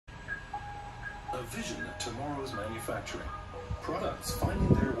a vision of tomorrow's manufacturing. Products finding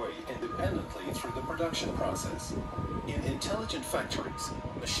their way independently through the production process. In intelligent factories,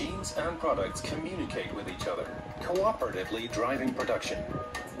 machines and products communicate with each other, cooperatively driving production.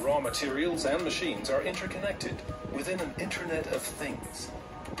 Raw materials and machines are interconnected within an Internet of Things.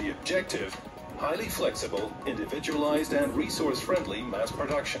 The objective: highly flexible, individualized, and resource-friendly mass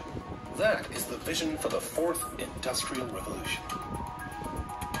production. That is the vision for the fourth industrial revolution.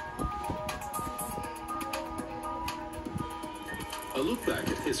 A look back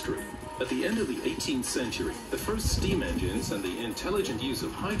at history. At the end of the 18th century, the first steam engines and the intelligent use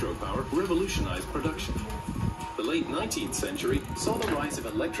of hydropower revolutionized production. The late 19th century saw the rise of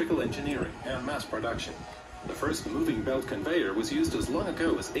electrical engineering and mass production. The first moving belt conveyor was used as long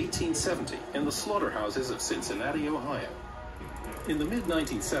ago as 1870 in the slaughterhouses of Cincinnati, Ohio. In the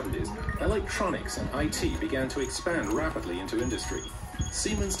mid-1970s, electronics and IT began to expand rapidly into industry.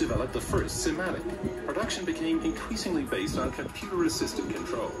 Siemens developed the first Simatic. Production became increasingly based on computer-assisted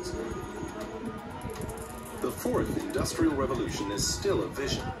controls. The fourth industrial revolution is still a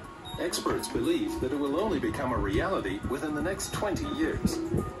vision. Experts believe that it will only become a reality within the next 20 years.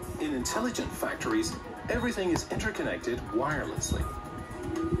 In intelligent factories, everything is interconnected wirelessly.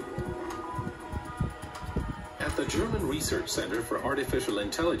 At the German Research Center for Artificial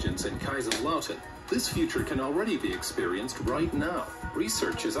Intelligence in Kaiserslautern, this future can already be experienced right now.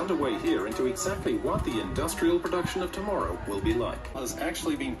 Research is underway here into exactly what the industrial production of tomorrow will be like, as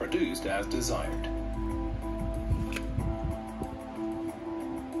actually being produced as desired.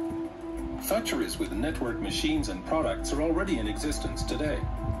 Factories with networked machines and products are already in existence today.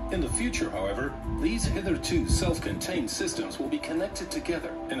 In the future, however, these hitherto self-contained systems will be connected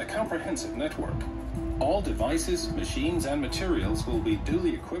together in a comprehensive network. All devices, machines, and materials will be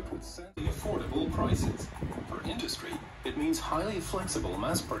duly equipped with affordable prices. For industry, it means highly flexible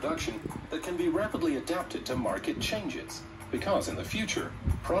mass production that can be rapidly adapted to market changes, because in the future,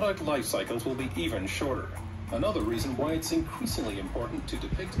 product life cycles will be even shorter. Another reason why it's increasingly important to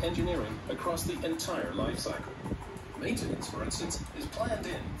depict engineering across the entire life cycle. Maintenance, for instance, is planned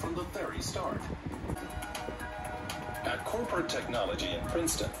in from the very start. At Corporate Technology in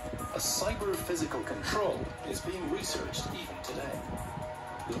Princeton, a cyber-physical control is being researched even today.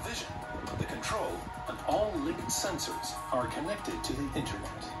 The vision, the control, and all linked sensors are connected to the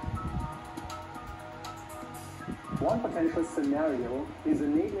Internet. One potential scenario is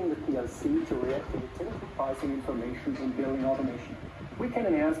enabling the PLC to react to utility pricing information in building automation. We can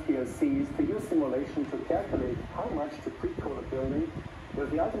enhance PLCs to use simulation to calculate how much to pre-cool a building, with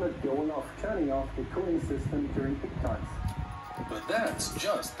the ultimate goal of turning off the cooling system during peak times. But that's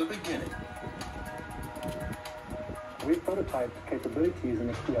just the beginning. We've prototyped capabilities in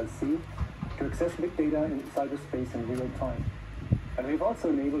a PLC to access big data in cyberspace in real time. And we've also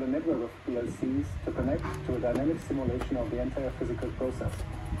enabled a network of PLCs to connect to a dynamic simulation of the entire physical process.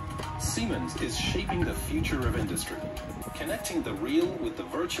 Siemens is shaping the future of industry. Connecting the real with the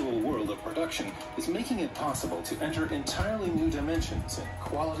virtual world of production is making it possible to enter entirely new dimensions in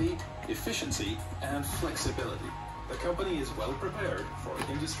quality, efficiency, and flexibility. The company is well prepared for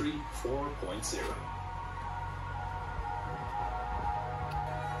Industry 4.0.